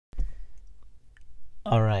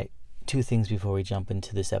All right, two things before we jump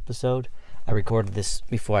into this episode. I recorded this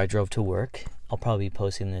before I drove to work. I'll probably be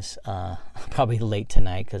posting this probably late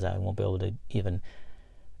tonight because I won't be able to even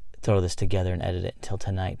throw this together and edit it until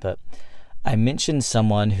tonight. But I mentioned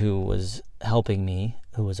someone who was helping me,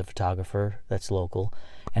 who was a photographer that's local,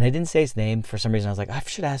 and I didn't say his name. For some reason, I was like, I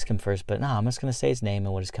should ask him first, but no, I'm just going to say his name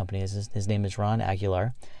and what his company is. His name is Ron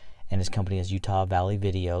Aguilar, and his company is Utah Valley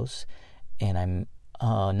Videos, and I'm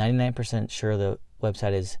 99% sure the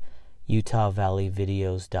website is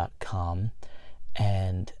utahvalleyvideos.com,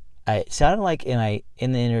 and it sounded like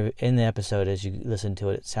in the episode, as you listen to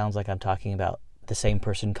it, it sounds like I'm talking about the same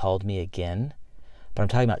person called me again, but I'm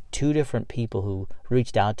talking about two different people who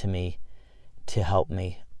reached out to me to help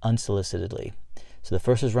me unsolicitedly. So the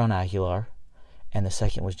first was Ron Aguilar, and the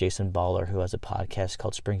second was Jason Baller, who has a podcast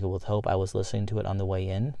called Sprinkle with Hope. I was listening to it on the way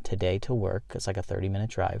in today to work. It's like a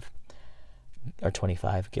 30-minute drive, or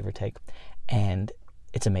 25, give or take, and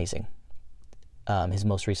it's amazing. His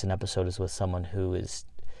most recent episode is with someone who is,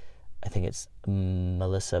 I think it's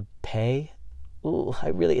Melissa Pay. Ooh,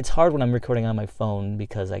 it's hard when I'm recording on my phone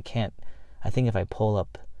because I think if I pull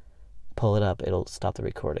it up, it'll stop the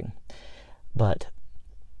recording. But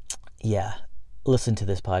yeah, listen to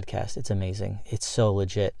this podcast. It's amazing. It's so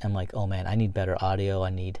legit. I'm like, oh man, I need better audio. I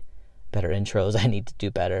need better intros. I need to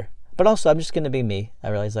do better. But also, I'm just going to be me. I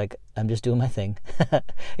realize I'm just doing my thing.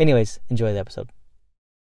 Anyways, enjoy the episode.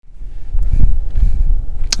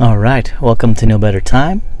 All right, welcome to No Better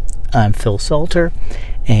Time. I'm Phil Salter,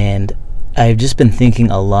 and I've just been thinking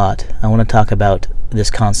a lot. I want to talk about this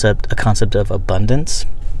concept, a concept of abundance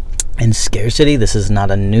and scarcity. This is not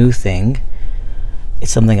a new thing.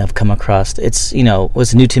 It's something I've come across. It's,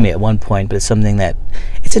 was new to me at one point, but it's something that,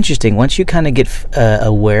 it's interesting. Once you kind of get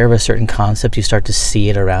aware of a certain concept, you start to see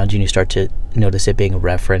it around you, and you start to notice it being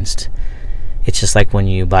referenced. It's just like when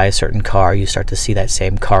you buy a certain car, you start to see that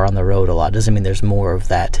same car on the road a lot. Doesn't mean there's more of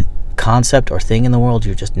that concept or thing in the world.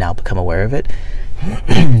 You just now become aware of it.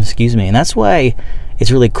 Excuse me. And that's why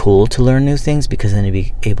it's really cool to learn new things, because then you'll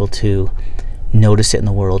be able to notice it in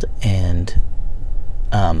the world and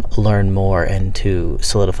learn more and to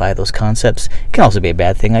solidify those concepts. It can also be a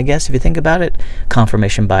bad thing, I guess, if you think about it.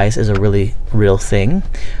 Confirmation bias is a really real thing,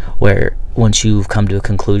 where once you've come to a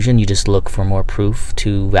conclusion, you just look for more proof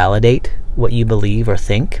to validate what you believe or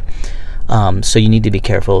think. So you need to be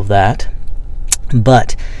careful of that.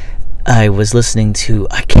 But I was listening to,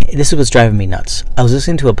 this was driving me nuts. I was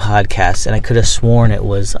listening to a podcast, and I could have sworn it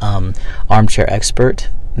was Armchair Expert.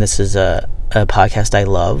 This is a podcast I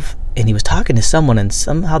love. And he was talking to someone, and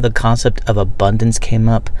somehow the concept of abundance came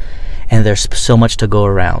up, and there's so much to go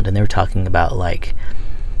around. And they were talking about, like,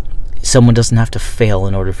 someone doesn't have to fail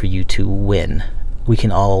in order for you to win. We can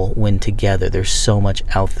all win together. There's so much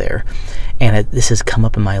out there. And this has come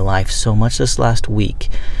up in my life so much this last week.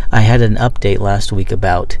 I had an update last week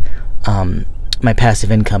about my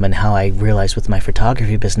passive income, and how I realized with my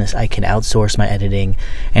photography business I can outsource my editing,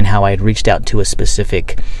 and how I had reached out to a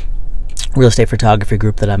specific real estate photography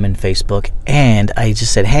group that I'm in Facebook, and I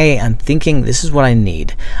just said, hey, I'm thinking this is what I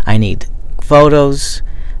need. I need photos,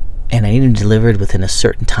 and I need them delivered within a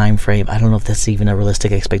certain time frame. I don't know if that's even a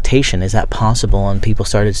realistic expectation. Is that possible? And people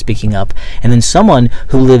started speaking up. And then someone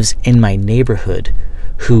who lives in my neighborhood,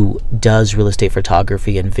 who does real estate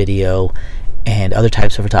photography and video and other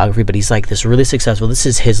types of photography, but he's like this really successful. This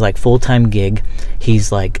is his like full-time gig.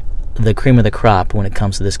 He's like the cream of the crop when it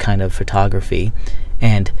comes to this kind of photography.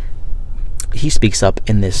 And he speaks up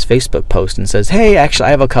in this Facebook post and says, hey, actually, I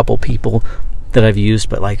have a couple people that I've used,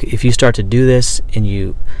 but like if you start to do this and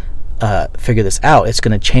you figure this out, it's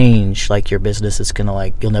going to change like your business. It's going to,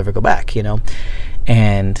 like, you'll never go back,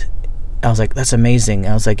 And I was like, that's amazing.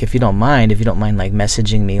 I was like, if you don't mind like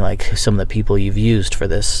messaging me like some of the people you've used for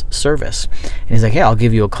this service. And he's like, hey, I'll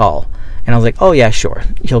give you a call. And I was like, oh yeah, sure.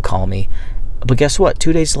 He'll call me. But guess what?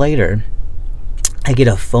 2 days later, I get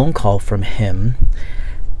a phone call from him.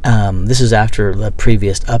 This is after the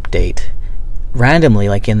previous update, randomly,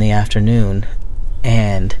 like in the afternoon,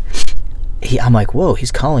 and I'm like, whoa,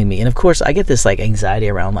 he's calling me. And of course I get this like anxiety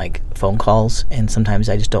around like phone calls, and sometimes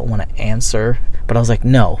I just don't want to answer, but I was like,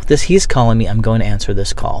 no, he's calling me, I'm going to answer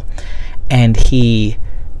this call. And it's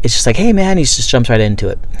just like, hey man, he just jumps right into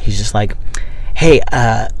it. He's just like, hey,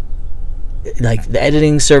 like the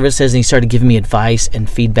editing services, and he started giving me advice and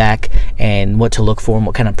feedback and what to look for and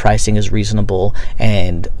what kind of pricing is reasonable,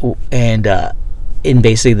 and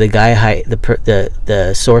basically the guy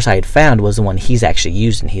the source I had found was the one he's actually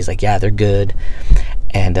used, and he's like, yeah, they're good.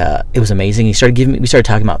 And it was amazing. We started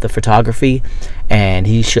talking about the photography, and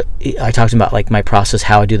I talked about like my process,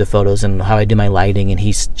 how I do the photos and how I do my lighting, and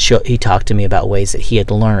he talked to me about ways that he had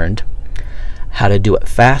learned how to do it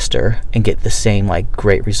faster and get the same like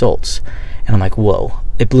great results. And I'm like, whoa,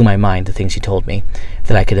 it blew my mind, the things he told me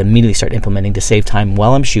that I could immediately start implementing to save time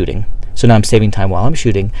while I'm shooting. So now I'm saving time while I'm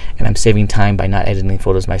shooting, and I'm saving time by not editing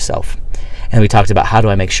photos myself. And we talked about how do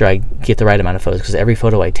I make sure I get the right amount of photos, because every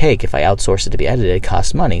photo I take, if I outsource it to be edited, it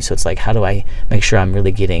costs money. So it's like, how do I make sure I'm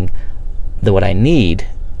really getting what I need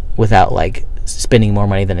without like spending more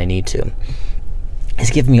money than I need to?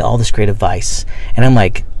 He's giving me all this great advice, and I'm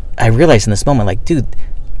like, I realized in this moment, like, dude,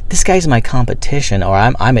 this guy's my competition, or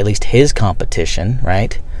I'm at least his competition,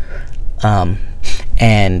 right?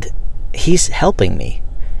 And he's helping me.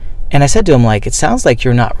 And I said to him, like, it sounds like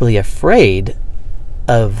you're not really afraid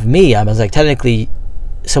of me. I was like, technically,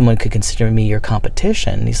 someone could consider me your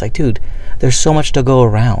competition. And he's like, dude, there's so much to go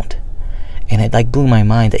around. And it like blew my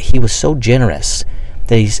mind that he was so generous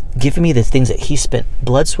that he's giving me the things that he spent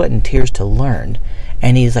blood, sweat, and tears to learn.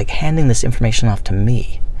 And he's like handing this information off to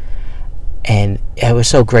me. And I was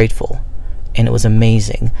so grateful. And it was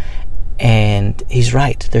amazing. And he's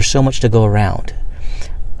right. There's so much to go around.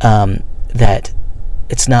 That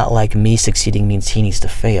it's not like me succeeding means he needs to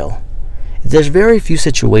fail. There's very few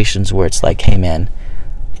situations where it's like, hey man,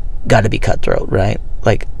 gotta be cutthroat, right?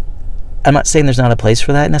 Like, I'm not saying there's not a place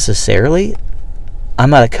for that necessarily. I'm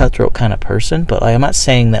not a cutthroat kind of person, but I'm not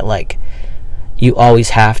saying that like you always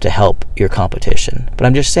have to help your competition. But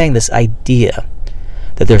I'm just saying this idea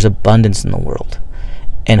that there's abundance in the world,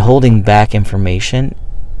 and holding back information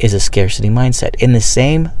is a scarcity mindset. In the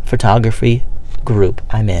same photography group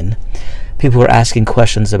I'm in, people were asking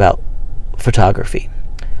questions about photography.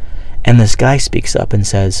 And this guy speaks up and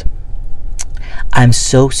says, I'm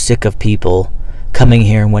so sick of people coming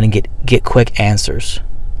here and wanting to get quick answers.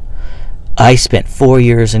 I spent 4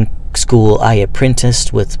 years in school. I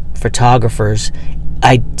apprenticed with photographers.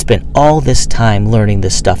 I spent all this time learning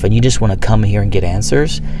this stuff, and you just want to come here and get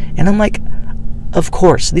answers? And I'm like, of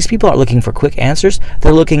course. These people aren't looking for quick answers.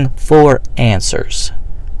 They're looking for answers.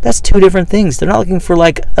 That's two different things. They're not looking for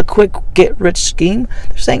like a quick get-rich scheme.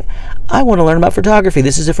 They're saying, I want to learn about photography.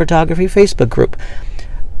 This is a photography Facebook group.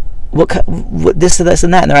 What this and this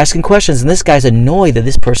and that. And they're asking questions. And this guy's annoyed that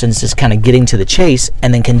this person's just kind of getting to the chase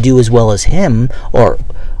and then can do as well as him, or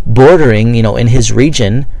bordering, in his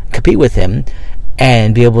region, compete with him,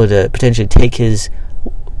 and be able to potentially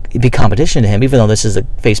be competition to him, even though this is a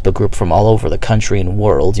Facebook group from all over the country and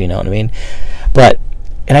world, you know what I mean?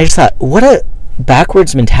 And I just thought, what a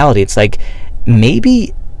backwards mentality. It's like,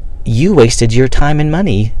 maybe you wasted your time and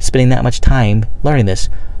money spending that much time learning this.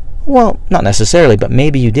 Well, not necessarily, but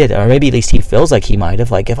maybe you did, or maybe at least he feels like he might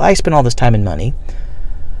have. Like, if I spend all this time and money,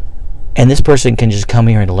 and this person can just come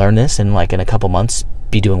here and learn this, and like in a couple months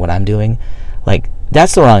be doing what I'm doing, like,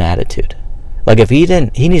 that's the wrong attitude. Like, if he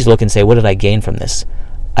needs to look and say, what did I gain from this?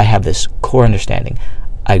 I have this core understanding.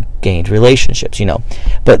 I gained relationships,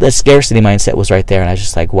 But the scarcity mindset was right there, and I was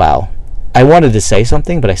just like, wow. I wanted to say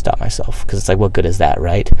something, but I stopped myself, because it's like, what good is that,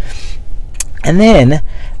 right? And then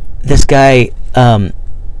this guy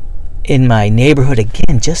in my neighborhood,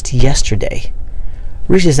 again, just yesterday,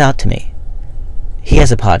 reaches out to me. He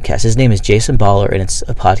has a podcast. His name is Jason Baller, and it's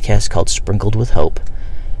a podcast called Sprinkled with Hope.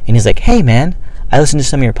 And he's like, hey, man, I listened to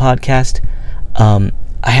some of your podcast. I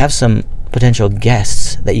have some potential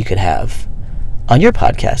guests that you could have on your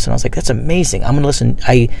podcast. And I was like, that's amazing. I'm gonna listen.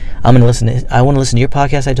 I want to listen to your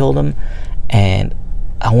podcast, I told him, and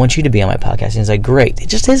I want you to be on my podcast. And he's like, great. It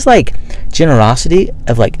just his like generosity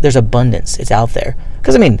of like, there's abundance. It's out there.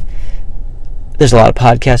 Because there's a lot of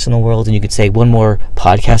podcasts in the world, and you could say one more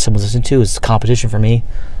podcast someone's listening to is competition for me.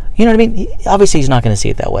 You know what I mean? Obviously, he's not going to see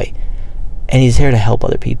it that way. And he's here to help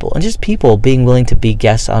other people. And just people being willing to be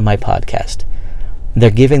guests on my podcast. They're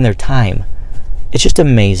giving their time. It's just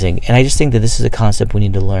amazing. And I just think that this is a concept we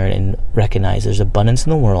need to learn and recognize. There's abundance in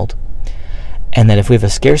the world. And that if we have a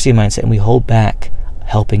scarcity mindset and we hold back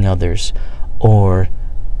helping others, or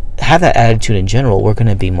have that attitude in general, we're going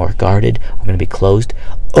to be more guarded. We're going to be closed.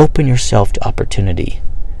 Open yourself to opportunity.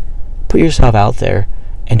 Put yourself out there,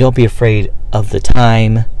 and don't be afraid of the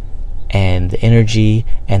time and the energy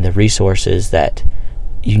and the resources that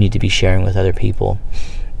you need to be sharing with other people.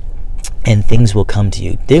 And things will come to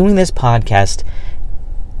you. Doing this podcast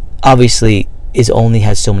obviously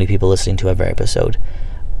has so many people listening to every episode,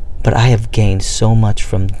 but I have gained so much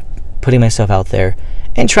from putting myself out there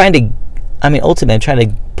and ultimately I'm trying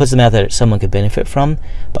to put something out there that someone could benefit from,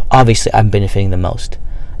 but obviously I'm benefiting the most.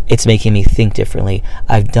 It's making me think differently.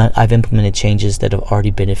 I've implemented changes that have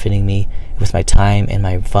already benefiting me with my time and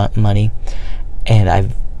my money, and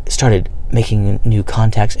I've started making new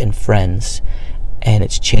contacts and friends, and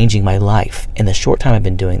it's changing my life in the short time I've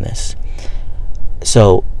been doing this.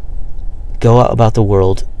 So go out about the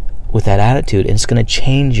world with that attitude, and it's going to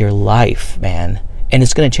change your life, man. And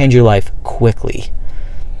it's going to change your life quickly.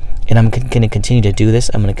 And I'm going to continue to do this.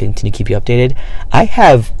 I'm going to continue to keep you updated. I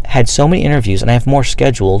have had so many interviews, and I have more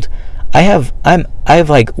scheduled. I have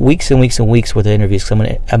like weeks and weeks and weeks worth of interviews.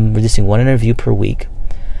 I'm releasing one interview per week,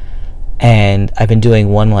 and I've been doing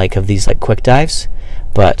one like of these like quick dives.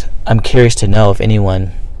 But I'm curious to know if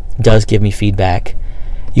anyone does give me feedback.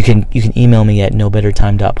 You can email me at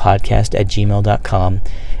nobettertime.podcast@gmail.com.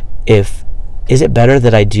 Is it better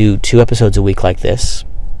that I do 2 episodes a week like this?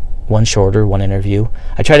 One shorter, one interview.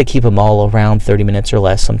 I try to keep them all around 30 minutes or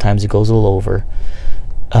less. Sometimes it goes a little over.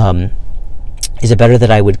 Is it better that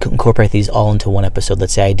I would incorporate these all into one episode?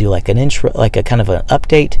 Let's say I do like an intro, like a kind of an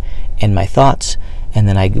update and my thoughts, and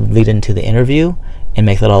then I lead into the interview and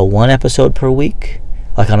make that all one episode per week,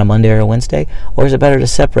 like on a Monday or a Wednesday? Or is it better to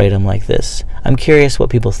separate them like this? I'm curious what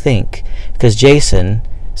people think, because Jason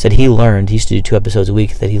said he used to do 2 episodes a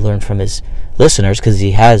week, that he learned from his listeners, because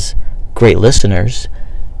he has great listeners,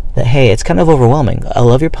 that, hey, it's kind of overwhelming. I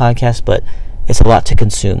love your podcast, but it's a lot to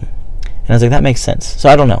consume. And I was like, that makes sense. So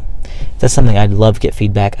I don't know. That's something I'd love to get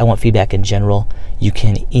feedback. I want feedback in general. You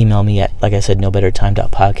can email me at, like I said,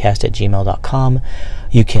 nobettertime.podcast@gmail.com.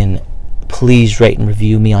 You can please rate and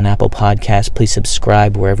review me on Apple Podcasts. Please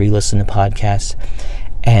subscribe wherever you listen to podcasts.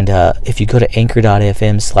 And if you go to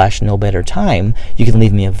anchor.fm/nobettertime, you can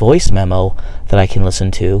leave me a voice memo that I can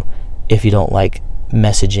listen to if you don't like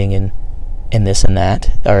messaging and this and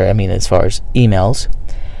that, or I mean as far as emails.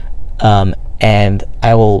 And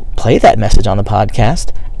I will play that message on the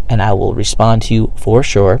podcast, and I will respond to you for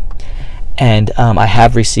sure. And I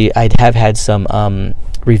have had some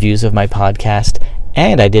reviews of my podcast,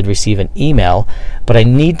 and I did receive an email, but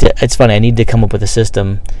it's funny, I need to come up with a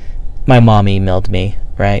system. My mom emailed me,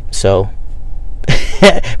 right? So,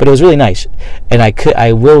 but it was really nice, and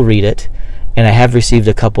I will read it, and I have received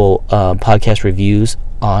a couple podcast reviews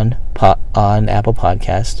on Apple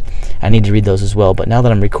Podcasts. I need to read those as well, but now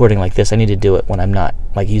that I'm recording like this, I need to do it when I'm not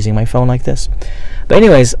like using my phone like this. But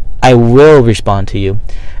anyways, I will respond to you.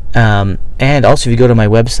 And also, if you go to my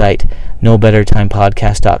website,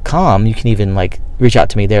 nobettertimepodcast.com, you can even like reach out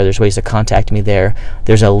to me there. There's ways to contact me there.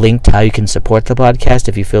 There's a link to how you can support the podcast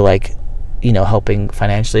if you feel like, helping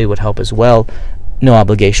financially would help as well. No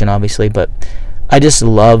obligation, obviously, but I just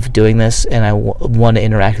love doing this, and I want to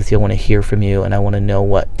interact with you. I want to hear from you, and I want to know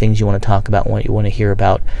what things you want to talk about, what you want to hear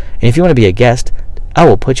about. And if you want to be a guest, I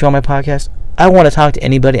will put you on my podcast. I want to talk to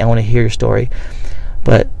anybody. I want to hear your story.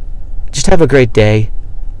 But just have a great day.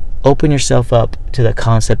 Open yourself up to the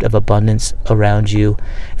concept of abundance around you.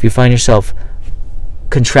 If you find yourself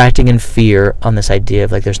contracting in fear on this idea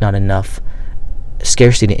of like there's not enough,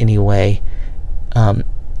 scarcity in any way,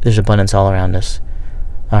 there's abundance all around us.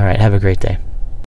 All right, have a great day.